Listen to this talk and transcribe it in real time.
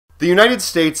The United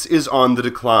States is on the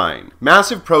decline.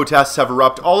 Massive protests have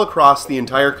erupted all across the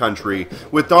entire country,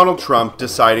 with Donald Trump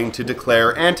deciding to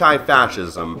declare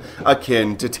anti-fascism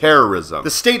akin to terrorism. The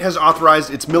state has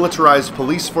authorized its militarized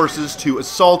police forces to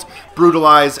assault,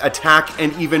 brutalize, attack,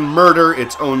 and even murder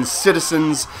its own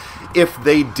citizens if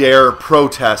they dare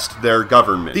protest their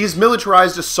government. These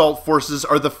militarized assault forces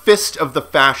are the fist of the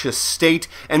fascist state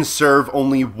and serve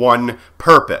only one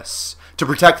purpose: to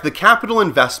protect the capital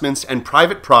investments and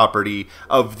private property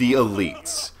of the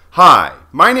elites. Hi,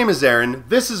 my name is Aaron,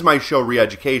 this is my show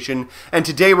Re-Education, and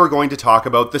today we're going to talk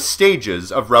about the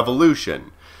stages of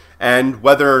revolution, and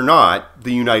whether or not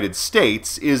the United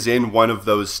States is in one of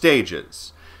those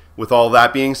stages. With all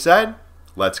that being said,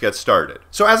 let's get started.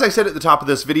 So as I said at the top of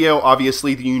this video,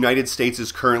 obviously the United States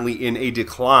is currently in a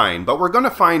decline, but we're going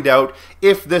to find out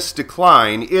if this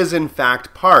decline is in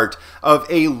fact part of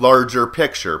a larger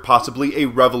picture, possibly a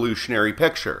revolutionary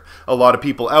picture. A lot of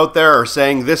people out there are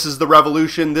saying this is the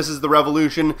revolution,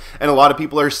 and a lot of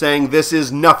people are saying this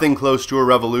is nothing close to a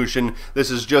revolution, this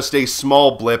is just a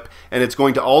small blip, and it's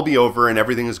going to all be over and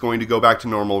everything is going to go back to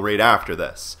normal right after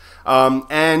this.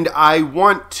 And I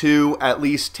want to at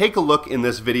least take a look in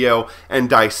this video and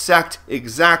dissect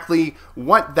exactly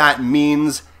what that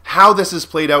means, how this has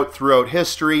played out throughout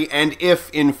history, and if,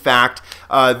 in fact,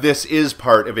 this is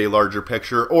part of a larger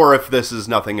picture, or if this is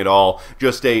nothing at all,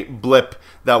 just a blip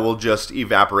that will just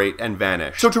evaporate and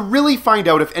vanish. So to really find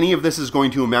out if any of this is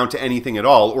going to amount to anything at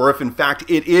all, or if in fact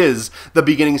it is the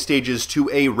beginning stages to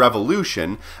a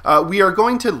revolution, we are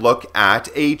going to look at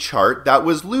a chart that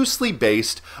was loosely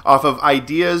based off of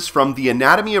ideas from The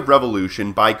Anatomy of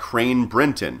Revolution by Crane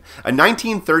Brinton, a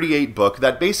 1938 book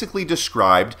that basically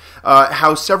described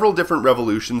how several different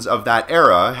revolutions of that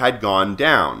era had gone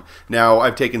down. Now,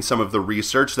 I've taken some of the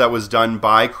research that was done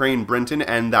by Crane Brinton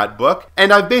and that book,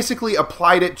 and I've basically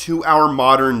applied it to our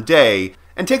modern day,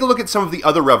 and take a look at some of the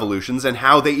other revolutions and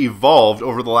how they evolved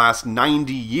over the last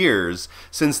 90 years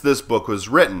since this book was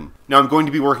written. Now, I'm going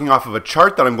to be working off of a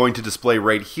chart that I'm going to display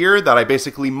right here that I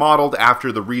basically modeled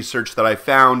after the research that I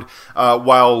found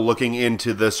while looking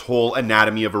into this whole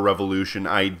anatomy of a revolution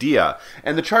idea.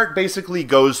 And the chart basically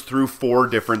goes through 4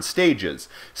 different stages.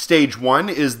 Stage 1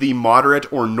 is the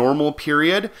moderate or normal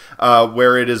period,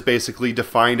 where it is basically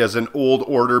defined as an old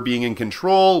order being in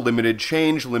control, limited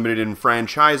change, limited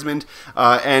enfranchisement,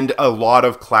 and a lot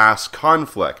of class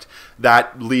conflict.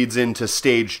 That leads into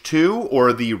stage 2,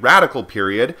 or the radical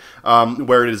period,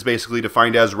 where it is basically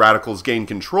defined as radicals gain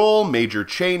control, major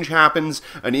change happens,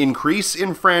 an increase in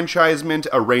enfranchisement,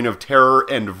 a reign of terror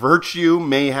and virtue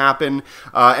may happen,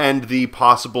 and the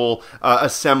possible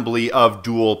assembly of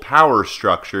dual power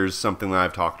structures, something that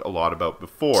I've talked a lot about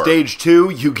before. Stage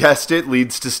 2, you guessed it,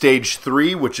 leads to stage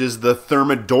 3, which is the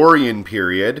Thermidorian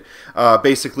period.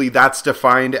 Basically, that's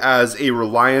defined as a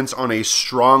reliance on a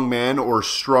strong man or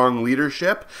strong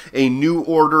leadership. A new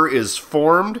order is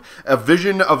formed, a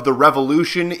vision of the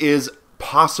revolution is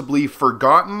possibly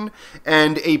forgotten,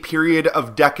 and a period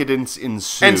of decadence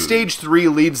ensues. And stage 3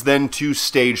 leads then to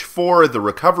stage 4, the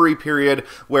recovery period,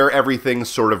 where everything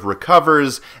sort of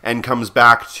recovers and comes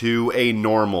back to a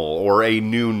normal or a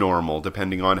new normal,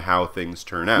 depending on how things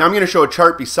turn out. Now I'm going to show a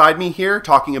chart beside me here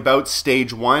talking about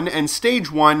stage 1, and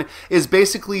stage 1 is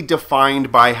basically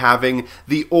defined by having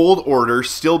the old order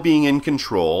still being in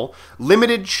control,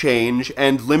 limited change,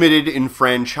 and limited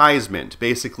enfranchisement,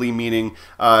 basically meaning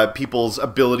people's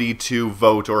ability to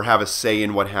vote or have a say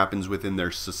in what happens within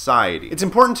their society. It's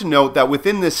important to note that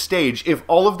within this stage, if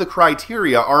all of the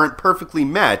criteria aren't perfectly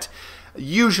met,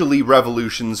 usually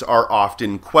revolutions are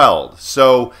often quelled.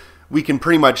 So we can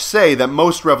pretty much say that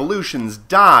most revolutions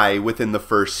die within the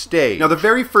first stage. Now, the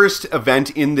very first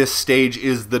event in this stage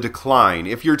is the decline.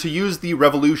 If you're to use the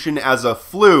revolution as a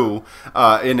flu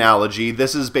analogy,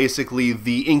 this is basically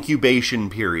the incubation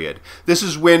period. This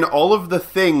is when all of the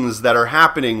things that are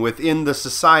happening within the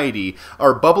society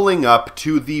are bubbling up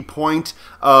to the point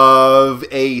of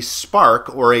a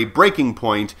spark or a breaking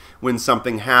point when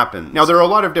something happens. Now, there are a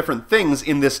lot of different things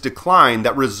in this decline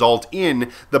that result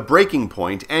in the breaking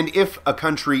point, and if a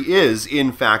country is,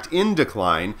 in fact, in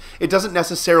decline, it doesn't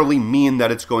necessarily mean that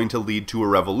it's going to lead to a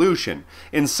revolution.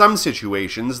 In some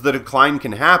situations, the decline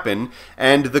can happen,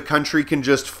 and the country can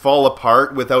just fall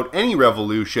apart without any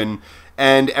revolution,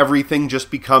 and everything just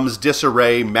becomes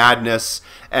disarray, madness,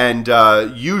 and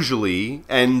usually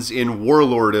ends in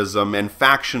warlordism and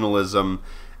factionalism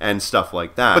and stuff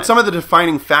like that. But some of the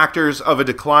defining factors of a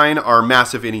decline are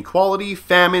massive inequality,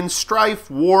 famine,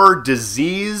 strife, war,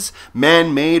 disease,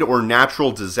 man-made or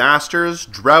natural disasters,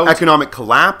 drought, economic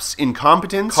collapse,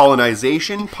 incompetence,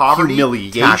 colonization, poverty,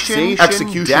 humiliation, taxation,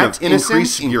 execution debt, of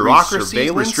innocence, bureaucracy,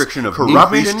 surveillance, restriction of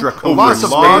corruption, loss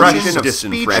of laws,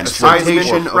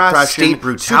 disenfranchisement, oppression, state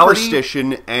brutality,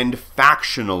 superstition, and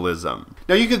factionalism.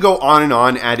 Now you could go on and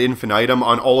on ad infinitum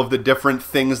on all of the different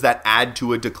things that add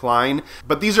to a decline,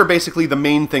 but these are basically the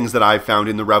main things that I've found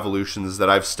in the revolutions that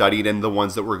I've studied and the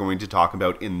ones that we're going to talk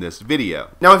about in this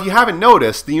video. Now if you haven't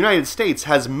noticed, the United States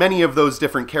has many of those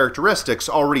different characteristics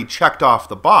already checked off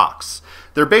the box.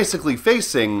 They're basically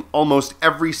facing almost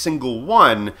every single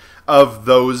one of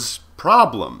those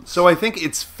problems. So I think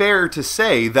it's fair to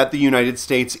say that the United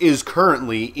States is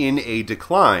currently in a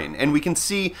decline, and we can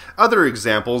see other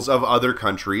examples of other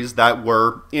countries that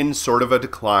were in sort of a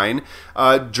decline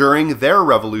during their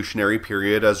revolutionary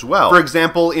period as well. For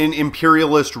example, in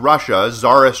imperialist Russia,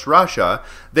 Tsarist Russia,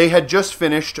 they had just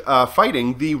finished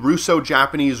fighting the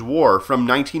Russo-Japanese War from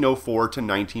 1904 to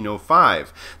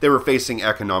 1905. They were facing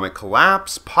economic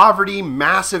collapse, poverty,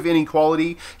 massive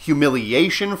inequality,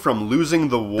 humiliation from losing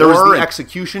the war. There was the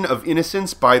execution of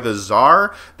innocents by the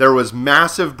Tsar. There was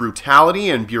massive brutality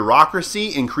and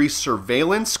bureaucracy, increased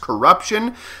surveillance,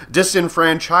 corruption,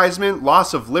 disenfranchisement,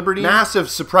 loss of liberty, massive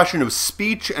suppression of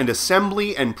speech and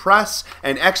assembly and press,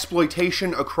 and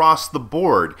exploitation across the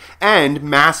board, and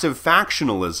massive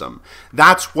factionalism.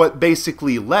 That's what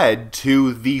basically led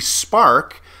to the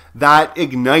spark that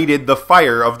ignited the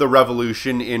fire of the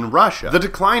revolution in Russia. The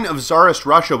decline of Tsarist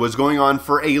Russia was going on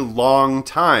for a long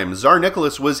time. Tsar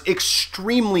Nicholas was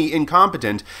extremely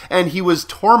incompetent, and he was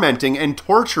tormenting and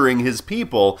torturing his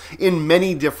people in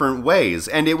many different ways,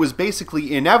 and it was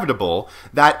basically inevitable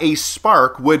that a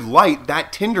spark would light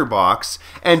that tinderbox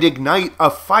and ignite a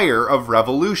fire of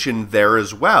revolution there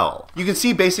as well. You can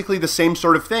see basically the same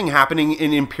sort of thing happening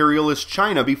in imperialist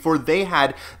China before they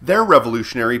had their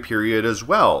revolutionary period as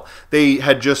well. They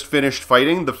had just finished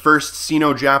fighting the First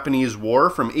Sino-Japanese War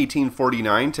from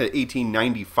 1849 to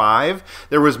 1895.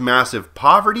 There was massive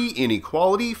poverty,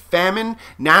 inequality, famine,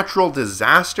 natural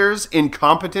disasters,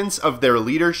 incompetence of their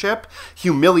leadership,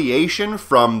 humiliation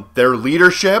from their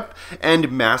leadership,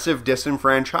 and massive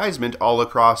disenfranchisement all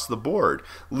across the board,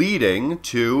 leading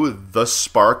to the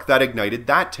spark that ignited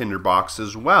that tinderbox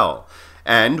as well.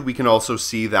 And we can also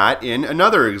see that in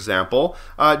another example,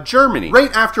 Germany.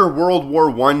 Right after World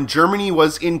War I, Germany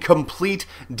was in complete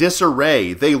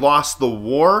disarray. They lost the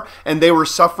war, and they were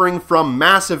suffering from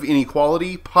massive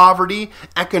inequality, poverty,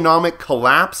 economic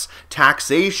collapse,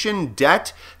 taxation,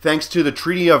 debt. Thanks to the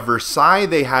Treaty of Versailles,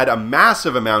 they had a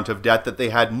massive amount of debt that they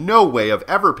had no way of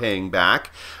ever paying back.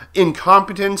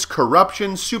 Incompetence,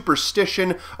 corruption,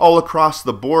 superstition all across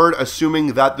the board,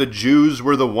 assuming that the Jews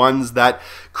were the ones that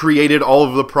created all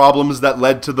of the problems that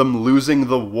led to them losing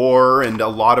the war, and a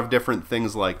lot of different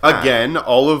things like that. Again,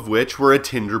 all of which were a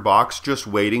tinderbox just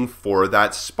waiting for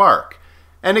that spark.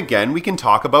 And again, we can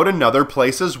talk about another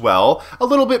place as well, a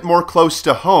little bit more close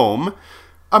to home,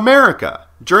 America.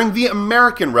 During the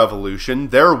American Revolution,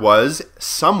 there was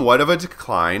somewhat of a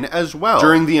decline as well.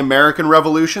 During the American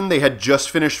Revolution, they had just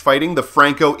finished fighting the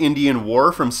Franco-Indian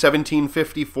War from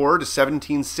 1754 to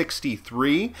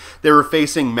 1763. They were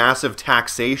facing massive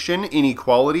taxation,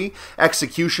 inequality,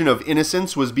 execution of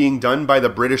innocents was being done by the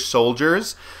British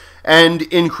soldiers, and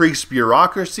increased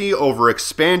bureaucracy,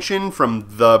 overexpansion from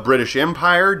the British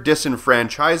Empire,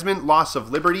 disenfranchisement, loss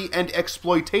of liberty, and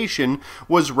exploitation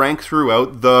was ranked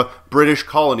throughout the British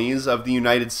colonies of the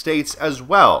United States as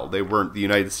well. They weren't the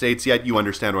United States yet, you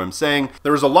understand what I'm saying.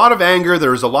 There was a lot of anger, there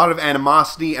was a lot of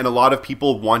animosity, and a lot of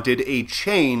people wanted a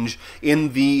change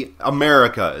in the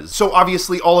Americas. So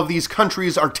obviously all of these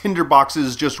countries are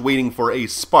tinderboxes just waiting for a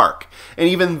spark. And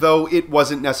even though it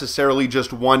wasn't necessarily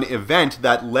just one event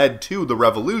that led to the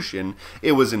revolution,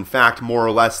 it was in fact more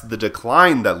or less the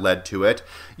decline that led to it.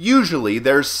 Usually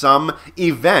there's some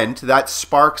event that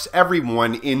sparks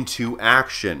everyone into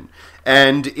action.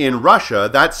 And in Russia,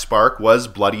 that spark was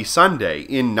Bloody Sunday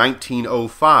in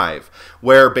 1905,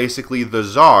 where basically the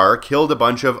Tsar killed a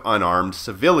bunch of unarmed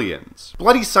civilians.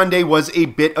 Bloody Sunday was a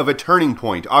bit of a turning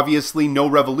point. Obviously, no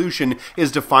revolution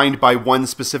is defined by one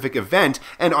specific event,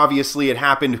 and obviously it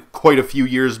happened quite a few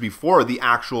years before the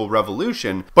actual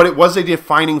revolution, but it was a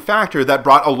defining factor that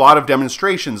brought a lot of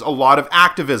demonstrations, a lot of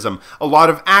activism, a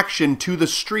lot of action to the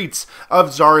streets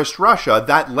of Tsarist Russia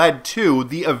that led to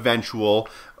the eventual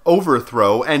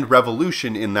overthrow and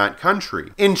revolution in that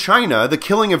country. In China, the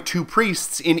killing of 2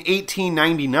 priests in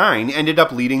 1899 ended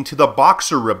up leading to the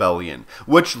Boxer Rebellion,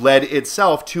 which led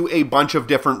itself to a bunch of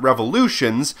different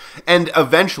revolutions and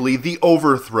eventually the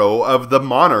overthrow of the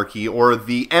monarchy or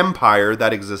the empire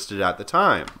that existed at the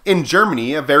time. In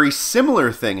Germany, a very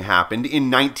similar thing happened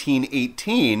in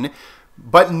 1918,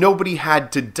 but nobody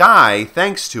had to die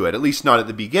thanks to it, at least not at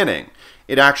the beginning.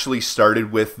 It actually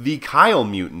started with the Kiel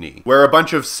Mutiny, where a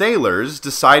bunch of sailors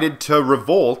decided to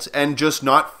revolt and just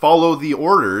not follow the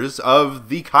orders of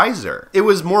the Kaiser. It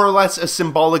was more or less a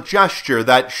symbolic gesture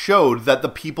that showed that the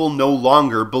people no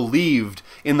longer believed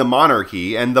in the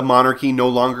monarchy, and the monarchy no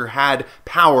longer had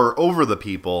power over the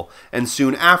people, and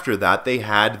soon after that they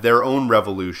had their own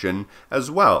revolution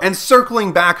as well. And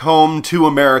circling back home to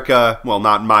America, well,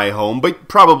 not my home, but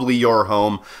probably your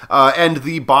home, and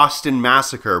the Boston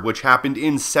Massacre, which happened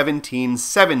in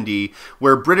 1770,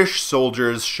 where British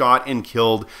soldiers shot and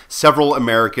killed several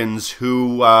Americans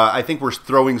who I think were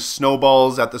throwing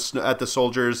snowballs at the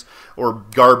soldiers, or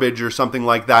garbage or something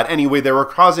like that. Anyway, they were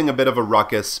causing a bit of a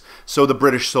ruckus, so the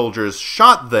British soldiers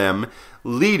shot them,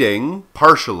 leading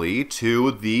partially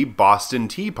to the Boston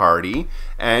Tea Party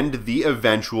and the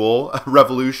eventual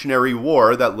Revolutionary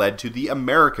War that led to the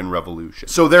American Revolution.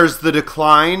 So there's the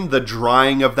decline, the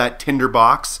drying of that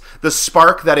tinderbox, the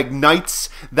spark that ignites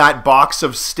that box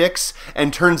of sticks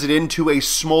and turns it into a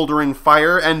smoldering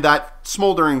fire, and that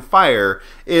smoldering fire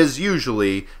is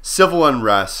usually civil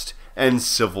unrest and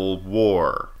civil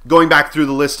war. Going back through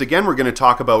the list again, we're going to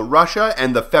talk about Russia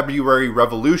and the February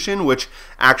Revolution, which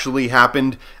actually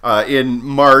happened in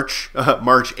March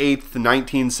 8th,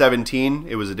 1917.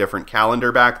 It was a different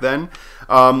calendar back then.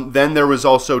 Then there was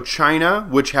also China,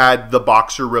 which had the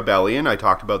Boxer Rebellion. I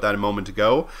talked about that a moment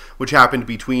ago, which happened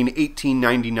between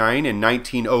 1899 and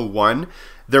 1901.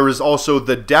 There was also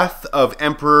the death of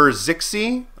Emperor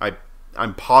Xixi.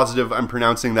 I'm positive I'm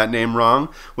pronouncing that name wrong,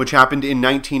 which happened in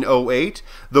 1908,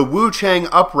 the Wuchang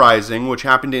Uprising, which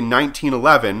happened in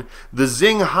 1911, the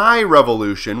Xinhai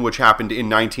Revolution, which happened in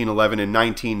 1911 and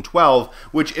 1912,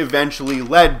 which eventually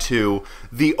led to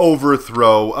the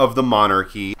overthrow of the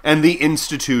monarchy and the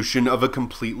institution of a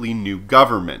completely new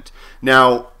government.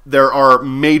 Now, there are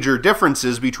major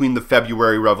differences between the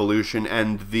February Revolution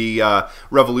and the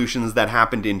revolutions that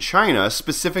happened in China,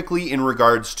 specifically in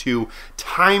regards to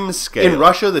time scale. In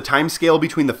Russia, the time scale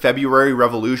between the February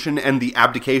Revolution and the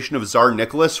abdication of Tsar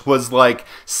Nicholas was like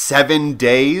 7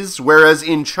 days, whereas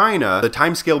in China, the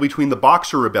time scale between the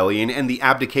Boxer Rebellion and the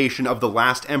abdication of the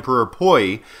last Emperor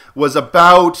Pui was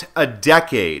about a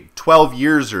decade, 12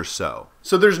 years or so.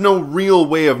 So there's no real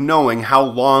way of knowing how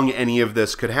long any of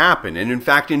this could happen. And in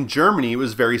fact, in Germany, it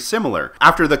was very similar.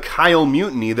 After the Kiel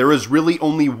Mutiny, there was really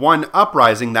only one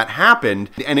uprising that happened,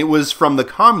 and it was from the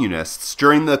communists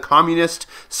during the communist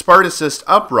Spartacist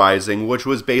uprising, which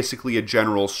was basically a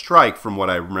general strike from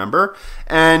what I remember,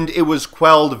 and it was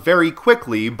quelled very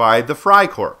quickly by the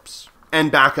Freikorps. And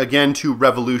back again to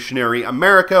revolutionary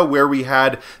America, where we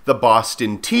had the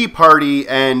Boston Tea Party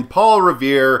and Paul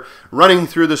Revere running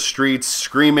through the streets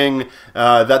screaming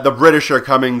that the British are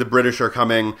coming,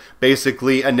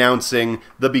 basically announcing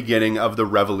the beginning of the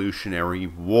Revolutionary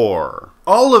War.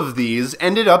 All of these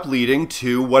ended up leading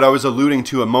to what I was alluding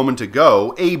to a moment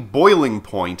ago, a boiling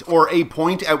point, or a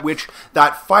point at which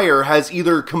that fire has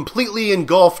either completely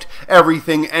engulfed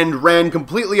everything and ran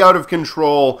completely out of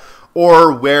control,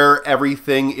 or where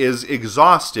everything is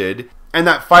exhausted, and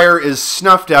that fire is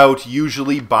snuffed out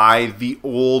usually by the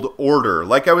old order.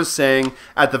 Like I was saying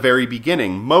at the very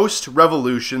beginning, most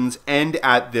revolutions end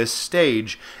at this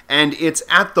stage, and it's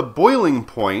at the boiling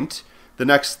point, the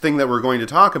next thing that we're going to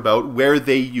talk about, where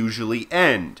they usually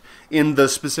end. In the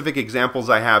specific examples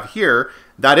I have here,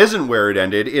 that isn't where it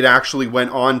ended. It actually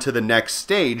went on to the next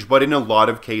stage, but in a lot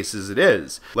of cases it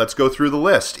is. Let's go through the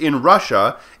list. In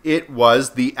Russia, it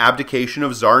was the abdication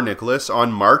of Tsar Nicholas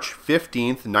on March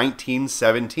 15th,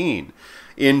 1917.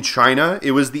 In China,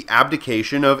 it was the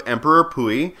abdication of Emperor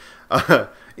Pui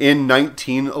in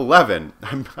 1911.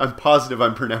 I'm positive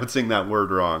I'm pronouncing that word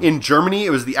wrong. In Germany,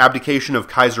 it was the abdication of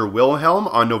Kaiser Wilhelm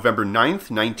on November 9th,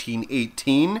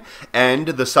 1918, and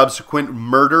the subsequent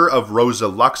murder of Rosa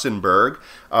Luxemburg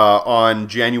on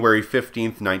January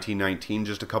 15th, 1919,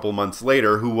 just a couple months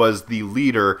later, who was the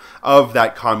leader of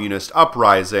that communist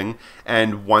uprising.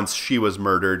 And once she was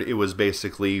murdered, it was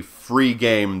basically free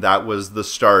game. That was the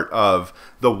start of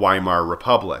the Weimar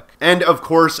Republic. And of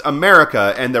course,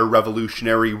 America and their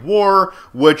Revolutionary War,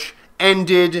 which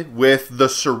ended with the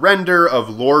surrender of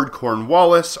Lord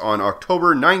Cornwallis on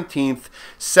October 19th,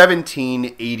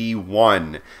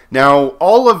 1781. Now,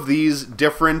 all of these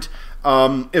different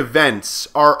events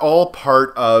are all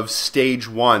part of stage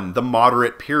 1, the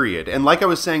moderate period. And like I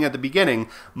was saying at the beginning,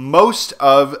 most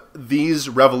of these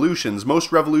revolutions,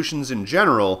 most revolutions in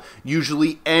general,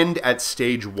 usually end at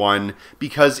stage 1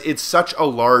 because it's such a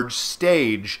large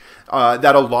stage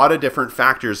that a lot of different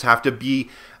factors have to be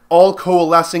all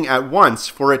coalescing at once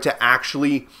for it to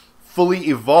actually fully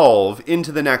evolve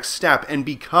into the next step and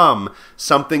become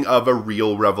something of a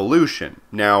real revolution.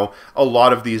 Now, a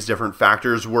lot of these different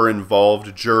factors were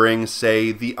involved during,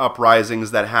 say, the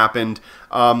uprisings that happened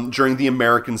during the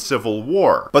American Civil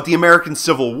War. But the American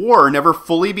Civil War never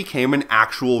fully became an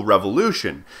actual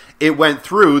revolution. It went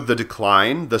through the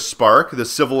decline, the spark, the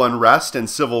civil unrest, and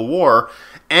civil war,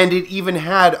 and it even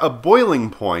had a boiling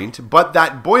point, but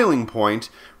that boiling point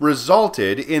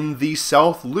resulted in the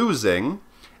South losing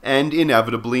and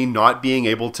inevitably not being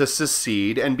able to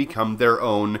secede and become their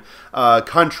own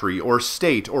country or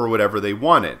state or whatever they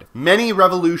wanted. Many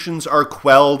revolutions are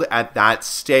quelled at that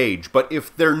stage, but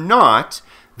if they're not,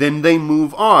 then they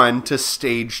move on to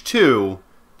stage 2,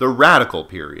 the radical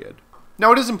period.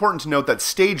 Now, it is important to note that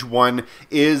stage 1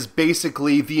 is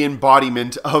basically the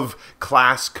embodiment of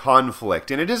class conflict,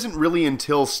 and it isn't really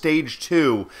until stage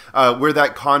 2 where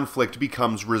that conflict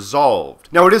becomes resolved.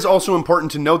 Now, it is also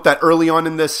important to note that early on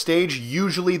in this stage,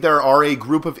 usually there are a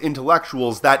group of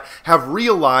intellectuals that have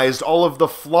realized all of the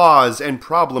flaws and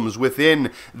problems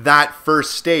within that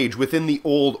first stage, within the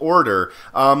old order,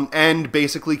 and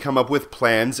basically come up with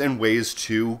plans and ways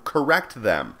to correct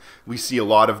them. We see a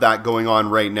lot of that going on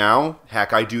right now.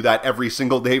 Heck, I do that every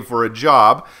single day for a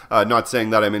job. Not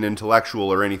saying that I'm an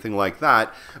intellectual or anything like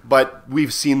that, but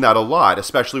we've seen that a lot,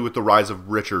 especially with the rise of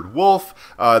Richard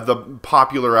Wolff, the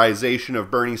popularization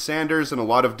of Bernie Sanders, and a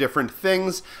lot of different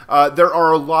things. There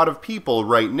are a lot of people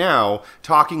right now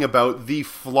talking about the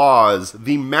flaws,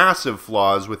 the massive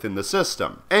flaws within the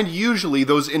system. And usually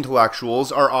those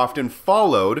intellectuals are often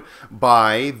followed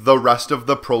by the rest of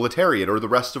the proletariat or the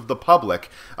rest of the public.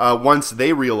 Once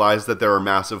they realize that there are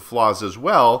massive flaws as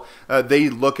well, they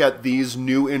look at these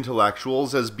new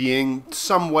intellectuals as being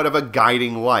somewhat of a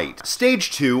guiding light.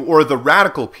 Stage 2, or the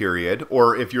radical period,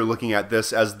 or if you're looking at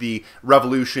this as the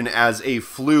revolution as a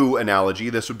flu analogy,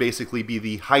 this would basically be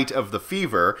the height of the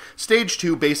fever. Stage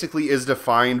 2 basically is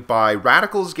defined by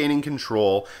radicals gaining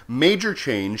control, major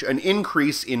change, an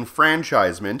increase in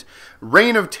enfranchisement,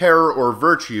 reign of terror or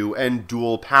virtue, and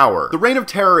dual power. The reign of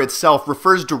terror itself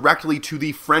refers directly to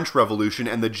the French Revolution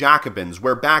and the Jacobins,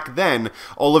 where back then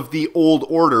all of the old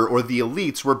order or the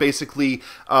elites were basically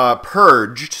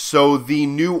purged so the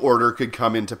new order could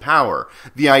come into power.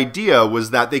 The idea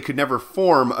was that they could never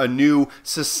form a new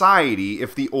society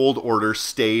if the old order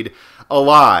stayed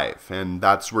alive, and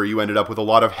that's where you ended up with a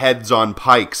lot of heads on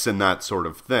pikes and that sort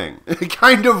of thing.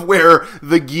 Kind of where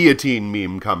the guillotine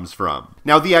meme comes from.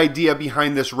 Now, the idea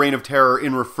behind this reign of terror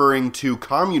in referring to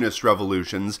communist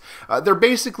revolutions, they're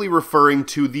basically referring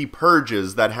to the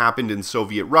purges that happened in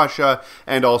Soviet Russia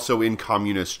and also in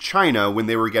communist China when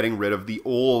they were getting rid of the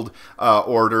old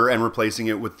order and replacing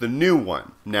it with the new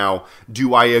one. Now,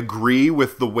 do I agree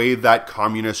with the way that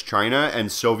communist China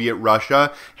and Soviet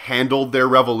Russia handled their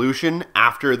revolution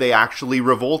after they actually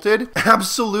revolted?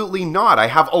 Absolutely not. I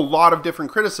have a lot of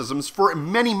different criticisms for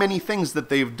many, many things that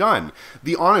they've done.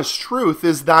 The honest truth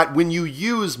is that when you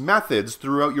use methods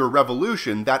throughout your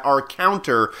revolution that are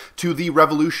counter to the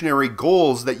revolutionary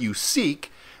goals that you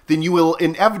seek, then you will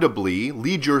inevitably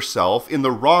lead yourself in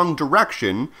the wrong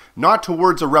direction, not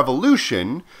towards a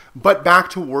revolution, but back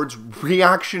towards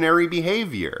reactionary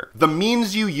behavior. The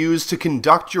means you use to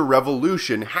conduct your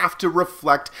revolution have to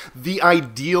reflect the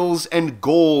ideals and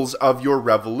goals of your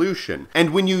revolution.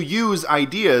 And when you use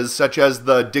ideas such as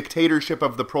the dictatorship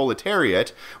of the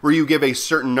proletariat, where you give a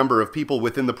certain number of people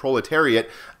within the proletariat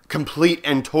complete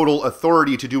and total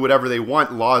authority to do whatever they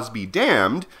want, laws be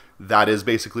damned, that is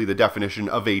basically the definition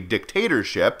of a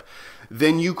dictatorship,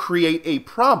 then you create a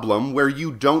problem where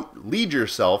you don't lead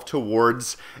yourself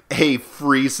towards a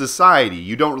free society.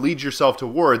 You don't lead yourself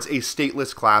towards a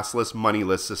stateless, classless,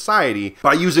 moneyless society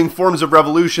by using forms of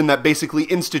revolution that basically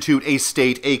institute a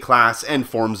state, a class, and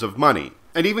forms of money.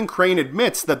 And even Crane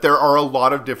admits that there are a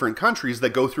lot of different countries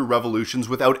that go through revolutions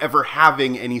without ever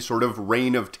having any sort of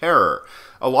reign of terror.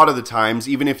 A lot of the times,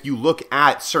 even if you look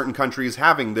at certain countries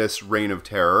having this reign of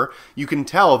terror, you can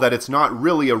tell that it's not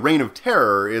really a reign of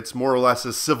terror, it's more or less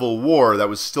a civil war that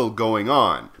was still going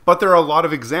on. But there are a lot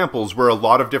of examples where a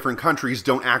lot of different countries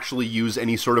don't actually use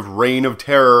any sort of reign of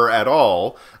terror at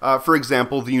all. For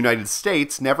example, the United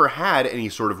States never had any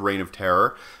sort of reign of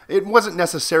terror. It wasn't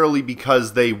necessarily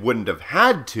because they wouldn't have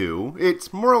had to,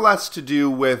 it's more or less to do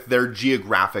with their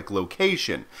geographic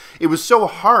location. It was so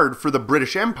hard for the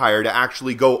British Empire to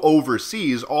actually go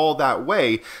overseas all that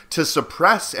way to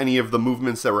suppress any of the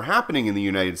movements that were happening in the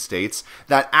United States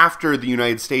that after the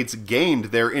United States gained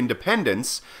their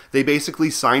independence, they basically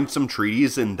signed some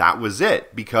treaties and that was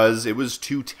it, because it was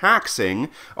too taxing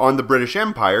on the British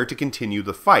Empire to continue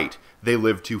the fight. They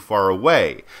lived too far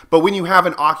away. But when you have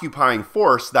an occupying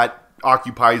force that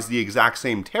occupies the exact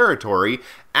same territory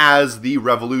as the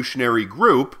revolutionary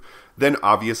group, then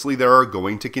obviously there are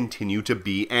going to continue to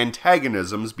be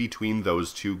antagonisms between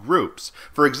those two groups.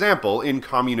 For example, in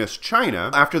communist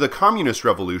China, after the communist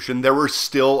revolution, there were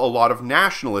still a lot of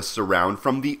nationalists around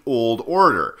from the old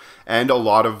order, and a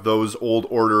lot of those old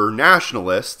order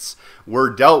nationalists were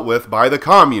dealt with by the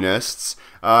communists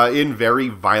in very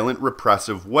violent,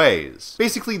 repressive ways.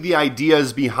 Basically, the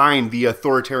ideas behind the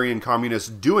authoritarian communists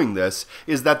doing this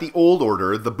is that the old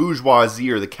order, the bourgeoisie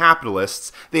or the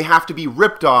capitalists, they have to be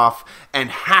ripped off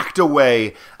and hacked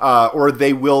away, or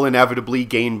they will inevitably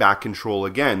gain back control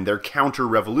again. They're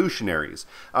counter-revolutionaries.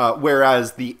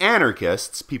 Whereas the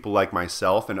anarchists, people like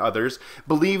myself and others,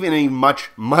 believe in a much,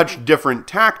 much different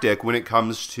tactic when it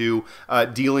comes to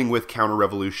dealing with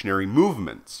counter-revolutionary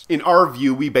movements. In our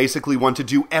view, we basically want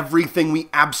to do everything we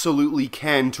absolutely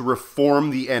can to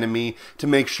reform the enemy, to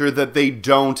make sure that they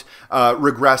don't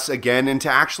regress again, and to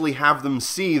actually have them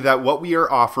see that what we are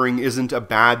offering isn't a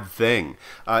bad thing.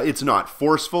 It's not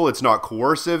forceful, it's not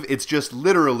coercive, it's just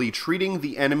literally treating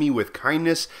the enemy with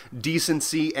kindness,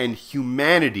 decency, and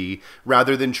humanity,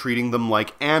 rather than treating them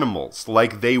like animals,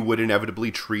 like they would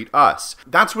inevitably treat us.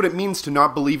 That's what it means to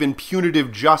not believe in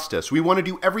punitive justice. We want to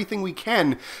do everything we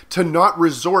can to not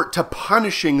resort to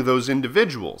punishing those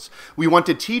individuals. We want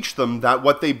to teach them that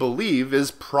what they believe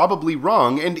is probably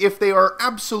wrong, and if they are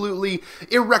absolutely,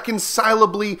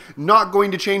 irreconcilably not going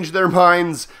to change their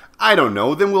minds, I don't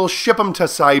know, then we'll ship them to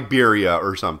Siberia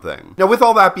or something. Now, with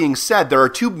all that being said, there are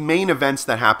two main events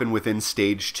that happen within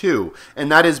Stage 2,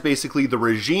 and that is basically the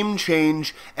regime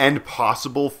change and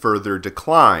possible further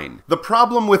decline. The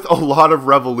problem with a lot of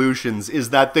revolutions is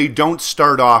that they don't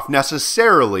start off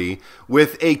necessarily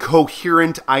with a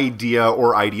coherent idea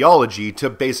or ideology to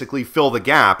basically fill the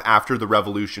gap after the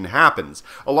revolution happens.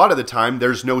 A lot of the time,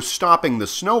 there's no stopping the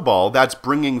snowball that's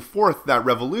bringing forth that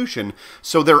revolution,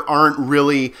 so there aren't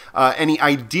really any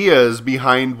ideas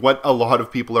behind what a lot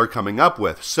of people are coming up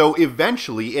with. So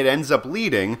eventually it ends up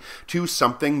leading to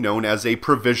something known as a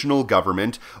provisional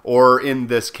government, or in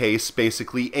this case,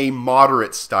 basically a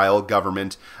moderate style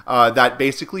government that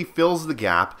basically fills the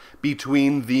gap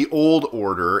between the old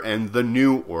order and the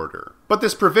new order. But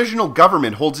this provisional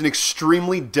government holds an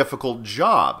extremely difficult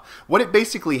job. What it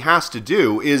basically has to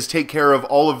do is take care of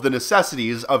all of the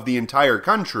necessities of the entire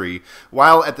country,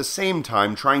 while at the same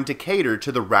time trying to cater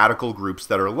to the radical groups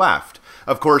that are left.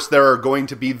 Of course, there are going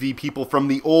to be the people from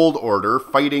the old order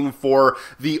fighting for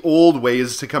the old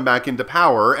ways to come back into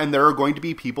power, and there are going to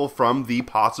be people from the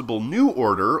possible new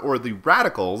order, or the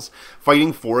radicals,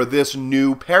 fighting for this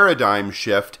new paradigm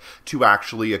shift to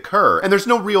actually occur. And there's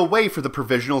no real way for the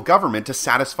provisional government to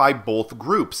satisfy both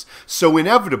groups. So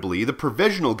inevitably, the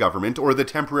provisional government, or the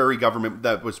temporary government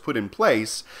that was put in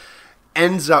place,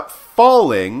 ends up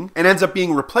falling and ends up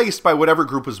being replaced by whatever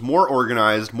group was more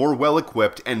organized, more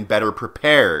well-equipped, and better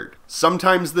prepared.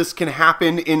 Sometimes this can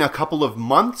happen in a couple of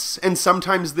months, and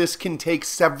sometimes this can take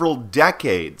several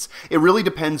decades. It really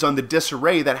depends on the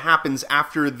disarray that happens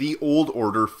after the old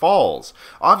order falls.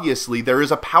 Obviously, there is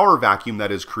a power vacuum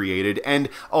that is created, and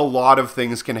a lot of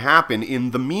things can happen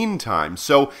in the meantime.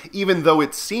 So even though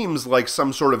it seems like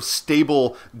some sort of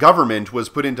stable government was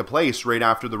put into place right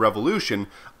after the revolution,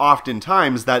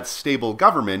 oftentimes that stable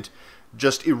government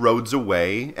just erodes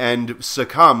away and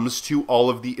succumbs to all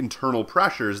of the internal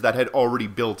pressures that had already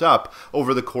built up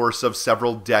over the course of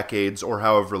several decades, or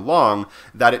however long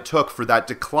that it took for that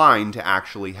decline to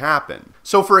actually happen.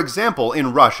 So, for example,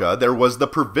 in Russia, there was the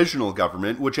provisional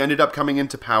government, which ended up coming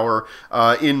into power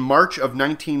in March of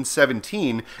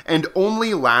 1917, and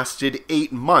only lasted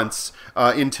 8 months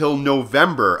until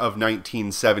November of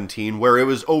 1917, where it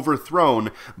was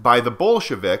overthrown by the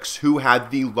Bolsheviks, who had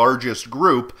the largest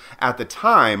group at the the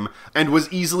time and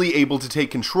was easily able to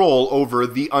take control over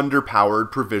the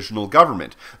underpowered provisional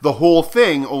government. The whole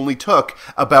thing only took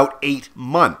about 8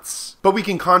 months. But we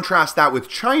can contrast that with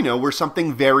China, where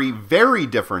something very, very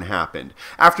different happened.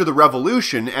 After the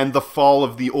revolution and the fall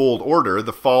of the old order,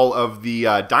 the fall of the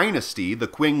dynasty, the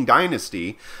Qing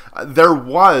dynasty, there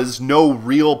was no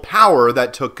real power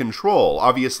that took control.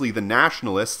 Obviously, the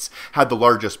nationalists had the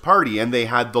largest party and they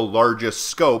had the largest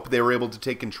scope. They were able to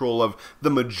take control of the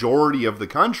majority of the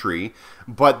country,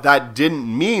 but that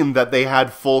didn't mean that they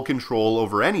had full control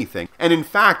over anything. And in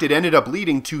fact, it ended up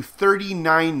leading to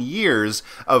 39 years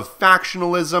of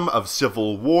factionalism, of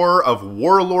civil war, of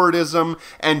warlordism,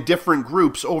 and different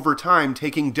groups over time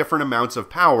taking different amounts of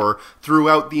power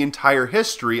throughout the entire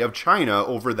history of China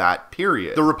over that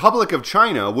period. The Republic of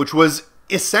China, which was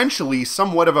essentially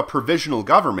somewhat of a provisional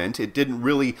government, it didn't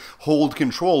really hold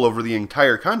control over the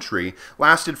entire country,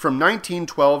 lasted from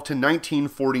 1912 to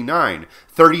 1949,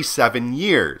 37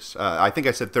 years. I think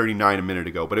I said 39 a minute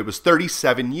ago, but it was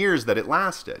 37 years that it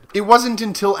lasted. It wasn't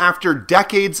until after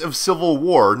decades of civil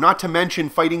war, not to mention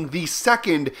fighting the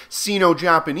Second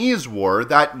Sino-Japanese War,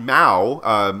 that Mao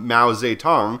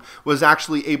Zedong, was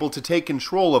actually able to take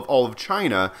control of all of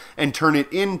China and turn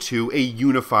it into a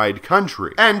unified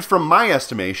country. And from my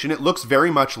estimation, it looks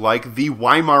very much like the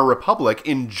Weimar Republic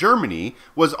in Germany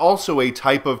was also a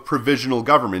type of provisional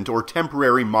government or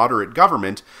temporary moderate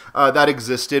government that existed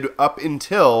up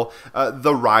until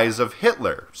the rise of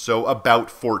Hitler, so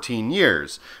about 14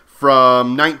 years.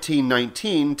 From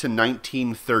 1919 to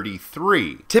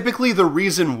 1933. Typically, the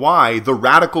reason why the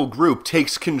radical group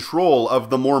takes control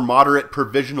of the more moderate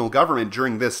provisional government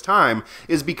during this time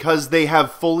is because they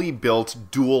have fully built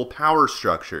dual power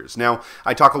structures. Now,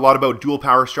 I talk a lot about dual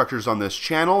power structures on this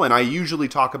channel, and I usually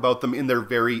talk about them in their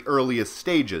very earliest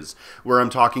stages, where I'm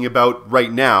talking about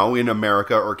right now in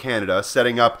America or Canada,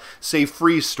 setting up, say,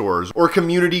 free stores, or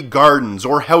community gardens,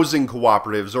 or housing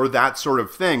cooperatives, or that sort of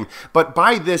thing. But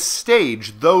by this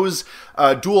stage, those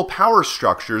dual power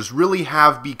structures really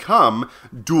have become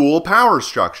dual power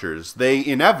structures. They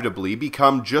inevitably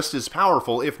become just as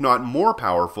powerful, if not more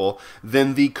powerful,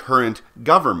 than the current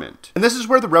government. And this is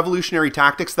where the revolutionary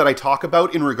tactics that I talk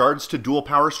about in regards to dual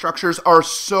power structures are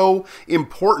so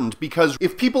important, because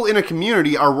if people in a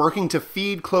community are working to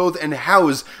feed, clothe, and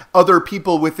house other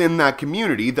people within that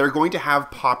community, they're going to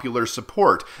have popular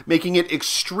support, making it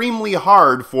extremely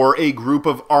hard for a group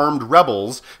of armed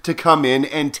rebels to come in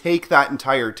and take that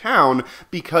entire town,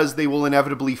 because they will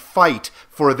inevitably fight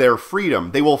for their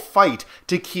freedom. They will fight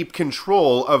to keep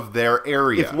control of their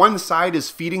area. If one side is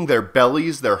feeding their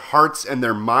bellies, their hearts, and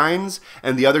their minds,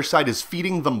 and the other side is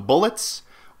feeding them bullets,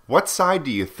 what side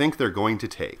do you think they're going to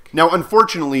take? Now,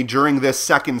 unfortunately, during this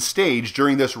second stage,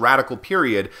 during this radical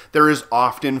period, there is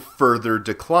often further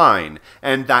decline.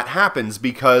 And that happens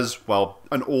because, well,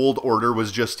 an old order was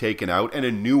just taken out and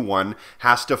a new one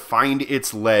has to find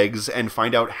its legs and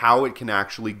find out how it can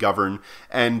actually govern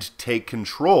and take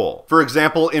control. For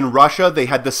example, in Russia, they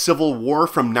had the Civil War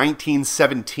from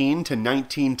 1917 to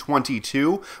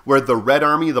 1922, where the Red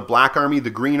Army, the Black Army, the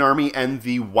Green Army, and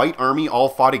the White Army all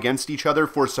fought against each other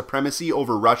for supremacy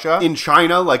over Russia. In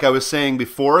China, like I was saying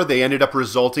before, they ended up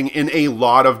resulting in a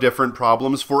lot of different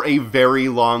problems for a very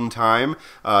long time.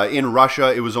 In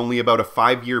Russia, it was only about a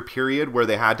 5-year period where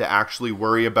they had to actually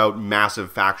worry about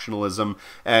massive factionalism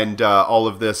and all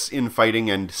of this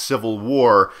infighting and civil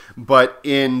war. But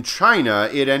in China,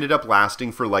 it ended up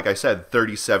lasting for, like I said,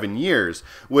 37 years,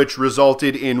 which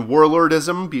resulted in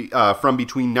warlordism from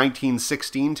between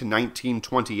 1916 to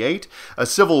 1928, a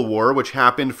civil war which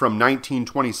happened from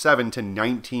 1927 to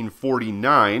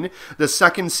 1949, the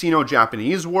Second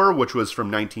Sino-Japanese War, which was from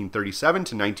 1937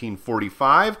 to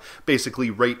 1945,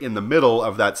 basically right in the middle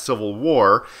of that civil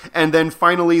war, and then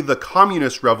finally the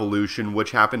Communist Revolution,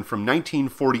 which happened from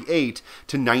 1948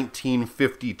 to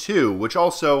 1952, which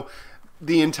also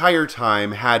the entire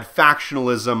time had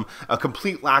factionalism, a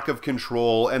complete lack of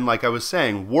control, and like I was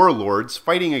saying, warlords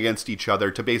fighting against each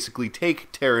other to basically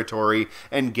take territory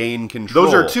and gain control.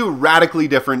 Those are two radically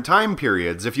different time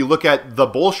periods. If you look at the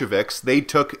Bolsheviks, they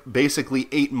took basically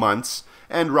 8 months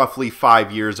and roughly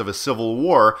 5 years of a civil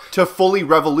war to fully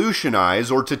revolutionize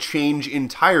or to change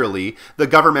entirely the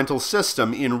governmental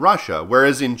system in Russia,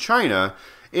 whereas in China,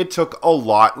 It took a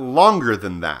lot longer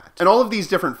than that. And all of these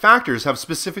different factors have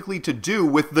specifically to do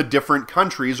with the different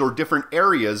countries or different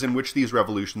areas in which these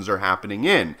revolutions are happening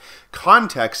in.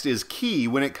 Context is key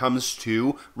when it comes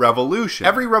to revolution.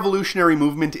 Every revolutionary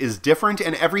movement is different,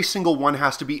 and every single one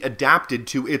has to be adapted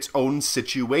to its own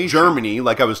situation. Germany,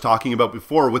 like I was talking about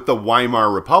before with the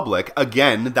Weimar Republic,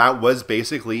 again, that was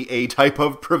basically a type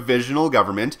of provisional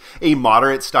government, a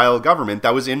moderate style government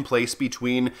that was in place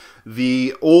between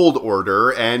the old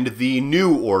order and the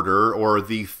new order, or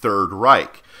the Third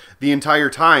Reich. The entire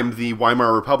time the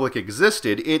Weimar Republic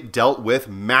existed, it dealt with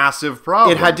massive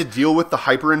problems. It had to deal with the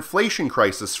hyperinflation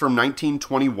crisis from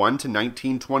 1921 to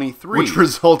 1923, which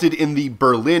resulted in the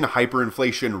Berlin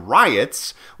hyperinflation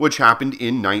riots, which happened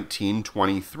in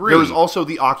 1923. There was also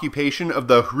the occupation of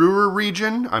the Ruhr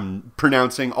region, I'm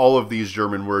pronouncing all of these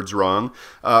German words wrong,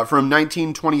 from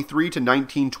 1923 to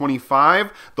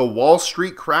 1925, the Wall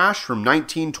Street crash from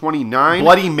 1929,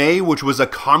 Bloody May, which was a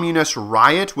communist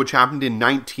riot, which happened in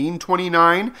 1929.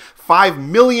 5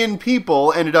 million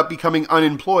people ended up becoming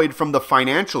unemployed from the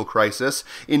financial crisis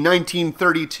in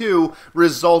 1932,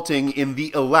 resulting in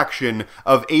the election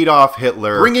of Adolf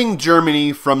Hitler, bringing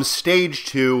Germany from stage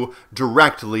 2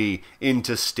 directly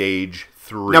into stage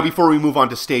 3. Now, before we move on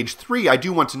to stage 3, I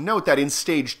do want to note that in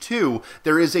stage 2,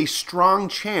 there is a strong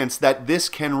chance that this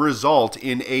can result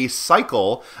in a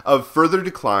cycle of further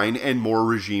decline and more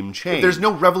regime change. If there's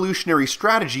no revolutionary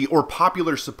strategy or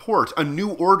popular support, a new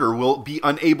order will be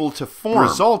unable to form,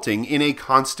 resulting in a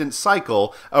constant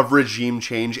cycle of regime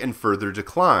change and further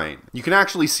decline. You can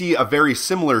actually see a very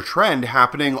similar trend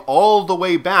happening all the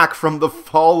way back from the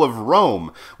fall of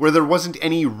Rome, where there wasn't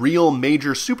any real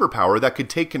major superpower that could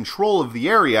take control of the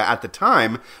area at the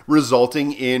time,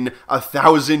 resulting in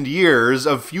 1,000 years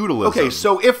of feudalism. Okay,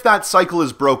 so if that cycle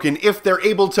is broken, if they're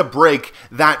able to break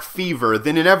that fever,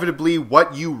 then inevitably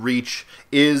what you reach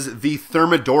is the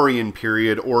Thermidorian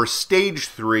period, or stage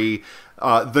 3,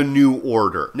 the New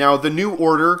Order. Now, the New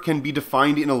Order can be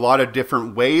defined in a lot of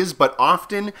different ways, but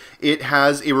often it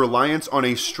has a reliance on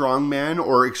a strong man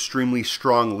or extremely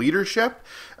strong leadership.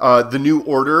 The New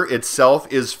Order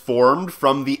itself is formed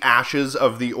from the ashes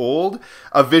of the old.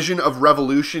 A vision of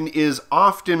revolution is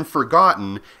often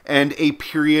forgotten, and a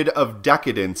period of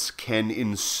decadence can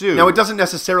ensue. Now, it doesn't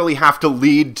necessarily have to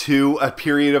lead to a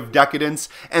period of decadence,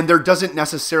 and there doesn't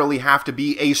necessarily have to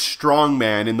be a strong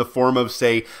man in the form of,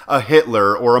 say, a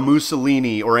Hitler or a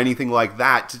Mussolini or anything like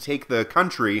that to take the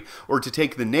country or to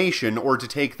take the nation or to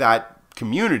take that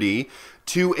community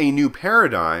to a new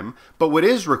paradigm, but what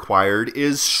is required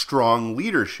is strong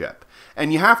leadership.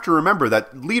 And you have to remember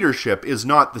that leadership is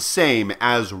not the same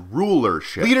as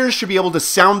rulership. Leaders should be able to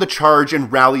sound the charge and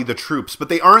rally the troops, but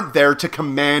they aren't there to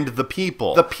command the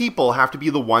people. The people have to be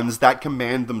the ones that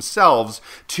command themselves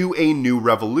to a new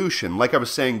revolution. Like I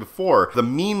was saying before, the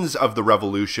means of the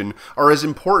revolution are as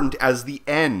important as the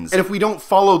ends. And if we don't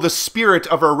follow the spirit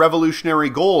of our revolutionary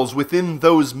goals within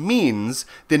those means,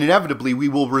 then inevitably we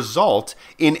will result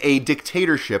in a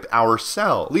dictatorship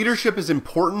ourselves. Leadership is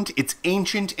important, it's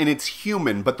ancient, and it's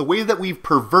human, but the way that we've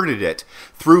perverted it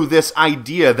through this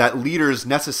idea that leaders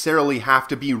necessarily have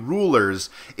to be rulers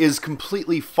is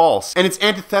completely false, and it's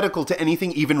antithetical to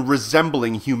anything even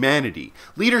resembling humanity.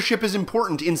 Leadership is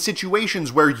important in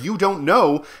situations where you don't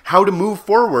know how to move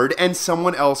forward and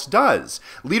someone else does.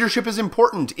 Leadership is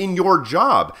important in your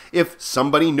job. If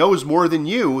somebody knows more than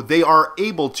you, they are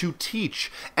able to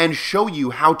teach and show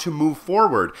you how to move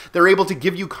forward. They're able to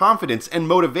give you confidence and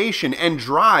motivation and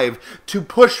drive to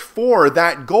push forward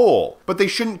that goal. But they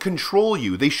shouldn't control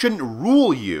you. They shouldn't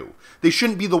rule you. They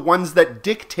shouldn't be the ones that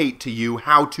dictate to you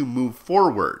how to move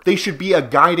forward. They should be a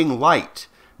guiding light,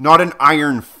 not an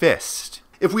iron fist.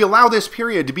 If we allow this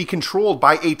period to be controlled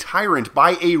by a tyrant,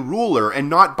 by a ruler, and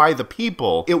not by the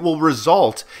people, it will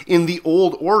result in the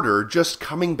old order just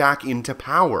coming back into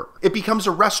power. It becomes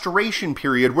a restoration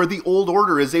period where the old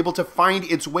order is able to find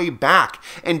its way back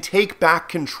and take back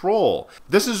control.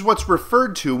 This is what's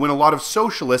referred to when a lot of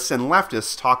socialists and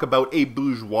leftists talk about a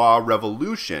bourgeois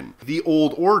revolution. The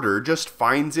old order just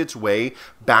finds its way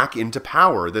back into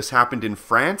power. This happened in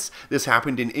France, this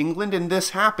happened in England, and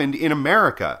this happened in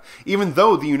America. Even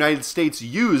though the United States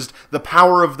used the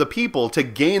power of the people to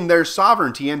gain their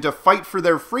sovereignty and to fight for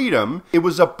their freedom, it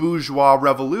was a bourgeois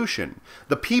revolution.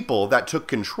 The people that took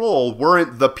control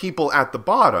weren't the people at the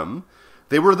bottom,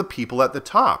 they were the people at the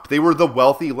top. They were the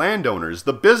wealthy landowners,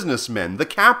 the businessmen, the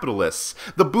capitalists,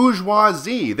 the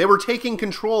bourgeoisie. They were taking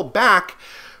control back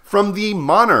from the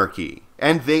monarchy.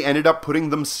 and they ended up putting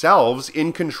themselves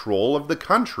in control of the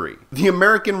country. The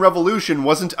American Revolution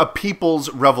wasn't a people's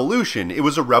revolution, it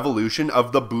was a revolution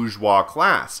of the bourgeois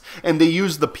class, and they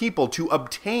used the people to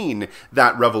obtain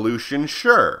that revolution,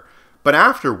 sure. But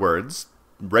afterwards,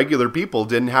 regular people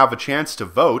didn't have a chance to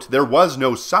vote. There was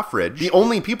no suffrage. The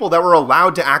only people that were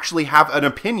allowed to actually have an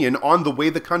opinion on the way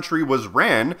the country was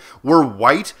ran were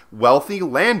white, wealthy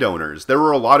landowners. There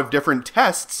were a lot of different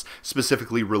tests,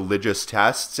 specifically religious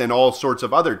tests and all sorts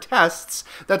of other tests,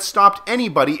 that stopped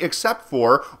anybody except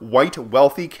for white,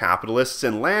 wealthy capitalists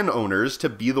and landowners to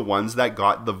be the ones that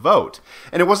got the vote.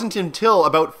 And it wasn't until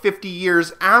about 50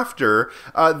 years after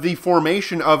the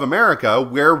formation of America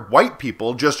where white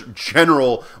people, just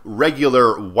general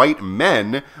regular white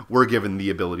men, were given the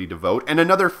ability to vote, and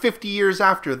another 50 years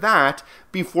after that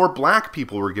before black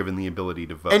people were given the ability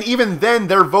to vote. And even then,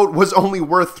 their vote was only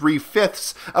worth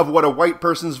 3/5 of what a white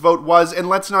person's vote was, and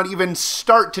let's not even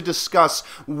start to discuss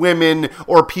women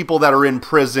or people that are in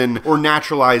prison or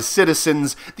naturalized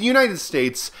citizens. The United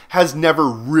States has never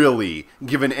really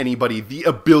given anybody the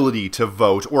ability to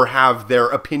vote or have their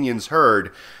opinions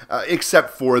heard,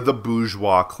 except for the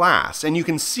bourgeois class. And you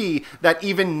can see that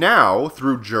even now,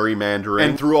 through gerrymandering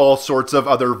and through all sorts of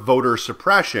other voter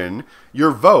suppression,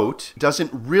 your vote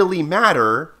doesn't really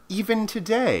matter even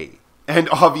today. And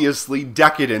obviously,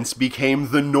 decadence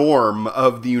became the norm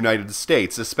of the United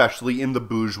States, especially in the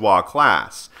bourgeois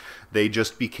class. They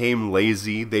just became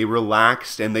lazy, they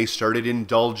relaxed, and they started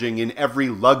indulging in every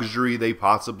luxury they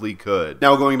possibly could.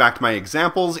 Now, going back to my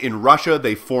examples, in Russia,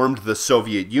 they formed the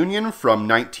Soviet Union from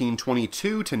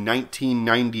 1922 to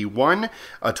 1991,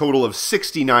 a total of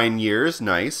 69 years,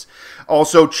 nice.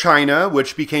 Also, China,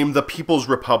 which became the People's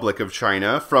Republic of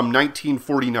China from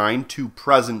 1949 to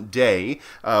present day,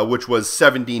 which was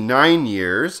 79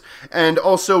 years. And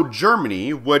also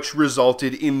Germany, which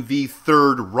resulted in the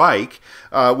Third Reich,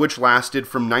 which lasted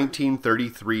from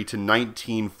 1933 to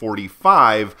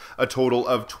 1945, a total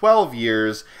of 12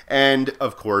 years, and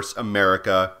of course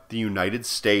America, the United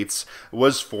States,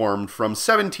 was formed from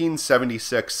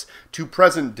 1776 to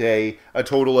present day, a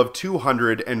total of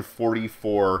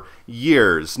 244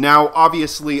 years. Now,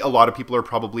 obviously, a lot of people are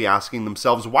probably asking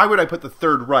themselves, why would I put the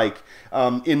Third Reich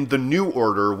in the New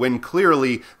Order when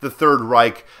clearly the Third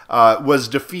Reich was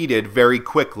defeated very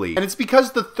quickly? And it's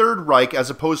because the Third Reich, as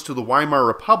opposed to the Weimar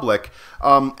Republic,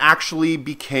 actually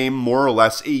became more or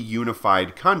less a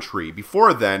unified country.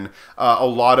 Before then, a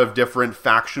lot of different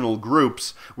factional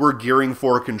groups were gearing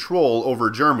for control over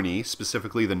Germany.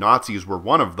 Specifically, the Nazis were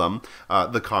one of them.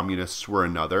 The communists were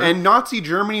another. And Nazi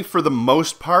Germany, for the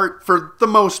most part,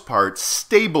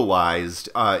 stabilized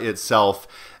itself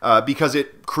because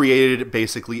it created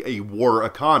basically a war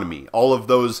economy. All of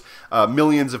those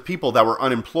millions of people that were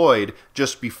unemployed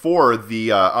just before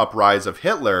the uprise of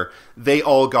Hitler, they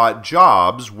all got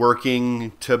jobs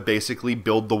working to basically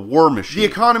build the war machine. The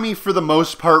economy, for the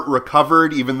most part,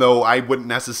 recovered, even though I wouldn't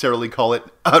necessarily call it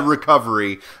a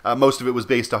recovery. Most of it was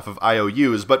based off of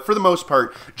IOUs, but for the most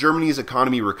part, Germany's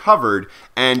economy recovered,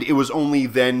 and it was only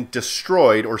then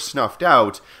destroyed or snuffed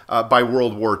out by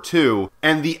World War II,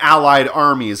 and the Allied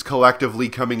armies collectively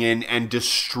coming in and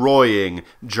destroying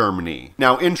Germany.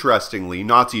 Now, interestingly,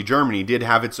 Nazi Germany did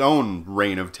have its own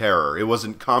reign of terror. It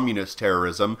wasn't communist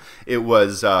terrorism, it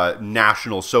was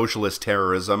National Socialist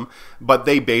terrorism, but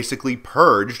they basically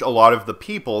purged a lot of the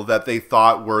people that they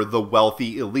thought were the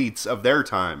wealthy elites of their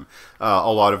time.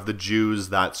 A lot of the Jews,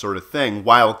 that sort of thing,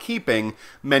 while keeping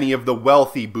many of the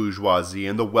wealthy bourgeoisie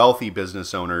and the wealthy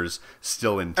business owners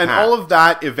still intact. And all of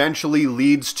that eventually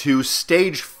leads to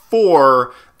stage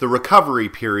 4, the recovery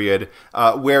period,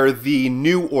 where the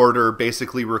new order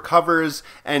basically recovers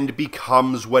and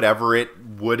becomes whatever it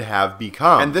would have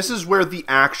become. And this is where the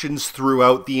actions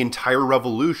throughout the entire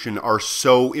revolution are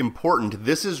so important.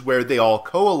 This is where they all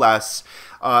coalesce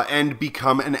and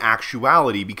become an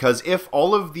actuality, because if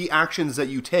all of the actions that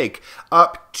you take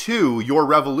up to your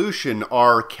revolution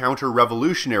are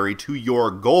counter-revolutionary to your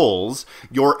goals,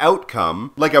 your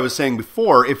outcome, like I was saying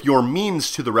before, if your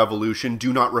means to the revolution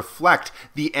do not reflect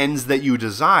the ends that you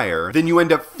desire, then you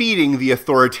end up feeding the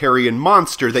authoritarian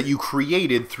monster that you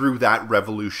created through that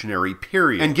revolutionary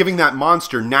period, and giving that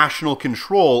monster national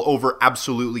control over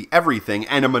absolutely everything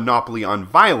and a monopoly on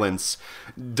violence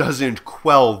doesn't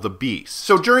quell the beast.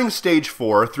 So during stage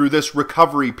 4, through this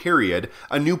recovery period,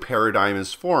 a new paradigm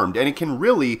is formed, and it can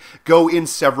really go in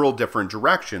several different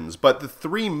directions. But the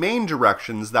 3 main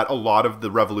directions that a lot of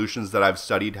the revolutions that I've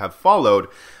studied have followed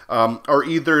are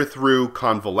either through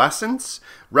convalescence,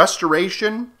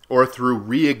 restoration, or through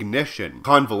reignition.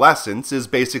 Convalescence is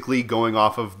basically going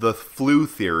off of the flu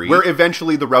theory, where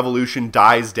eventually the revolution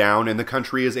dies down and the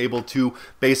country is able to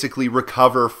basically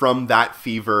recover from that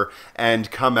fever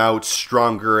and come out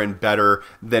stronger and better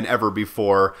than ever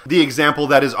before. The example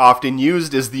that is often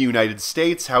used is the United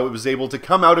States, how it was able to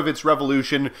come out of its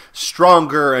revolution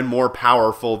stronger and more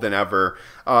powerful than ever.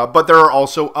 But there are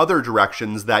also other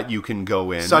directions that you can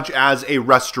go in, such as a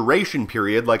restoration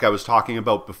period, like I was talking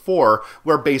about before,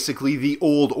 where basically the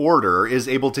old order is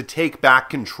able to take back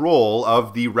control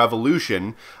of the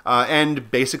revolution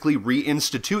and basically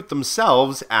reinstitute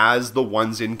themselves as the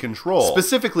ones in control.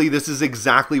 Specifically, this is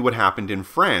exactly what happened in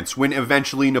France, when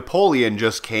eventually Napoleon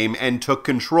just came and took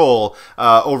control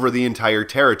over the entire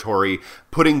territory,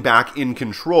 putting back in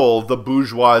control the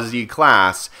bourgeoisie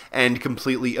class and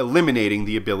completely eliminating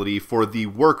the ability for the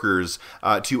workers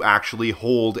to actually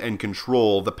hold and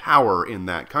control the power in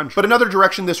that country. But another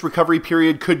direction this recovery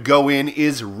period could go in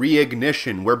is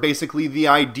reignition, where basically the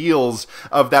ideals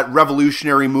of that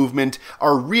revolutionary movement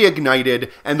are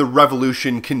reignited and the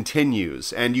revolution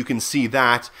continues. And you can see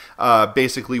that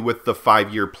basically with the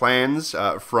 5-year plans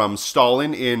from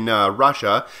Stalin in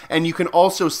Russia, and you can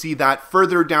also see that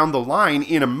further down the line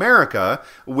in America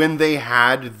when they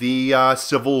had the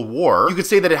Civil War. You could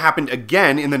say that it happened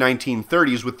again in the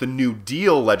 1930s with the New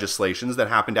Deal legislations that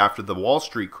happened after the Wall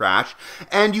Street crash,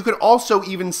 and you could also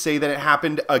even say that it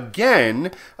happened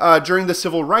again during the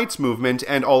Civil Rights Movement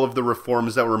and all of the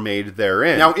reforms that were made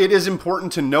therein. Now, it is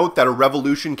important to note that a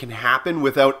revolution can happen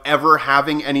without ever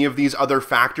having any of these other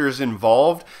factors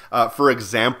involved. For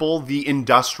example, the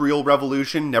Industrial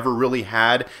Revolution never really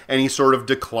had any sort of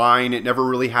decline. It never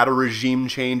really had a regime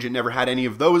change. It never had any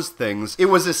of those things. It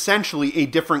was essentially a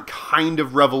different kind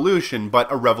of revolution,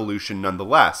 but a revolution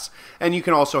nonetheless. And you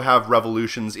can also have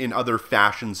revolutions in other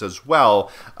fashions as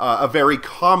well. A very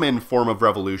common form of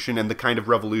revolution, and the kind of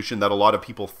revolution that a lot of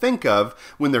people think of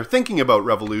when they're thinking about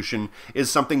revolution,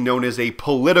 is something known as a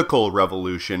political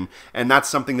revolution. And that's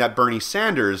something that Bernie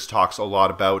Sanders talks a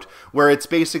lot about, where it's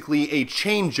basically a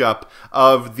change-up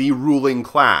of the ruling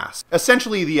class.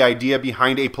 Essentially, the idea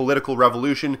behind a political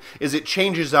revolution is it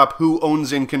changes up who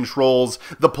owns and controls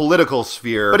the political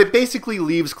sphere, but it basically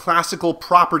leaves classical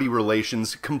property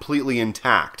relations completely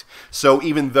intact. So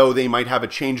even though they might have a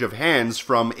change of hands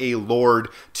from a lord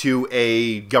to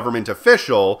a government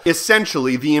official,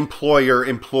 essentially the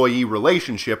employer-employee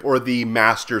relationship, or the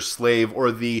master-slave,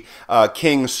 or the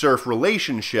king-serf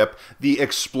relationship, the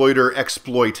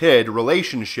exploiter-exploited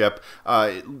relationship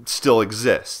still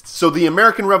exists. So the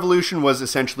American Revolution was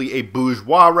essentially a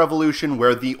bourgeois revolution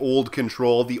where the old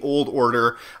control, the old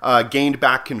order, gained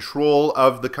back control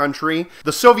of the country.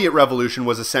 The Soviet Revolution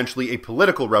was essentially a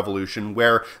political revolution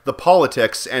where the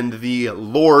politics and the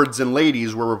lords and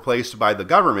ladies were replaced by the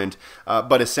government,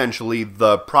 but essentially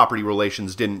the property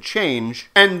relations didn't change.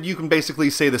 And you can basically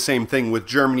say the same thing with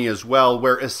Germany as well,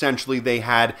 where essentially they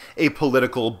had a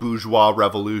political bourgeois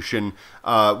revolution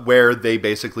where they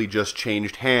basically just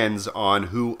changed hands on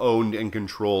who owned and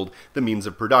controlled the means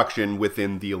of production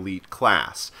within the elite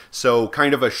class. So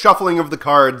kind of a shuffling of the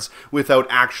cards without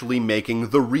actually making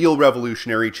the real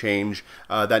revolutionary change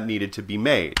that needed to be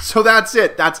made. So that's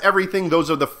it. That's everything. Those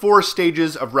are the 4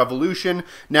 stages of revolution.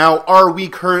 Now, are we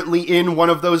currently in one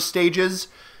of those stages?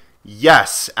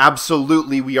 Yes,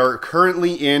 absolutely. We are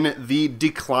currently in the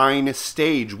decline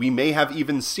stage. We may have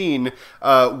even seen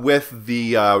with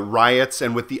the riots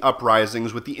and with the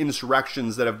uprisings, with the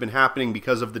insurrections that have been happening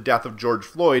because of the death of George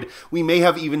Floyd, we may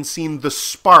have even seen the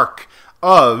spark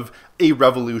of a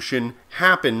revolution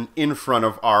happen in front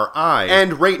of our eyes.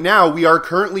 And right now, we are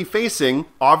currently facing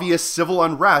obvious civil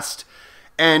unrest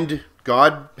and,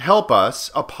 God help us,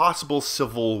 a possible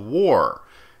civil war.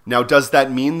 Now, does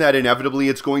that mean that inevitably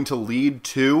it's going to lead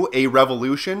to a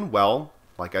revolution? Well,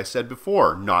 like I said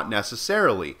before, not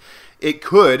necessarily. It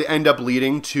could end up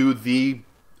leading to the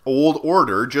old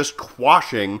order just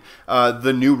quashing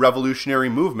the new revolutionary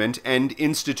movement and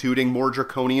instituting more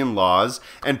draconian laws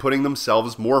and putting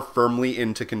themselves more firmly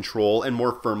into control and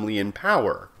more firmly in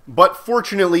power. But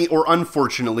fortunately or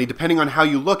unfortunately, depending on how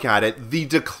you look at it, the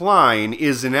decline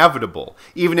is inevitable.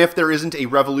 Even if there isn't a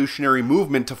revolutionary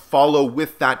movement to follow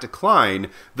with that decline,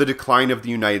 the decline of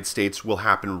the United States will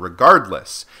happen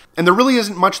regardless. And there really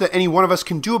isn't much that any one of us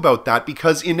can do about that,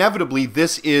 because inevitably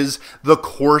this is the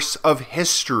course of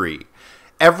history.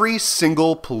 Every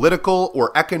single political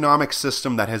or economic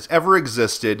system that has ever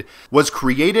existed was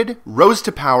created, rose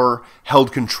to power,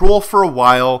 held control for a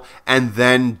while, and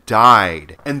then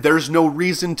died. And there's no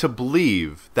reason to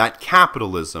believe that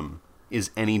capitalism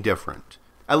is any different.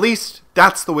 At least,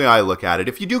 that's the way I look at it.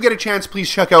 If you do get a chance, please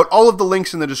check out all of the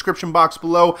links in the description box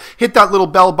below. Hit that little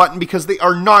bell button because they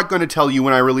are not going to tell you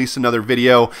when I release another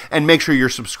video. And make sure you're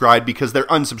subscribed because they're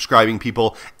unsubscribing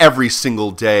people every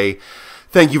single day.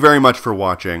 Thank you very much for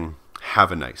watching.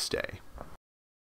 Have a nice day.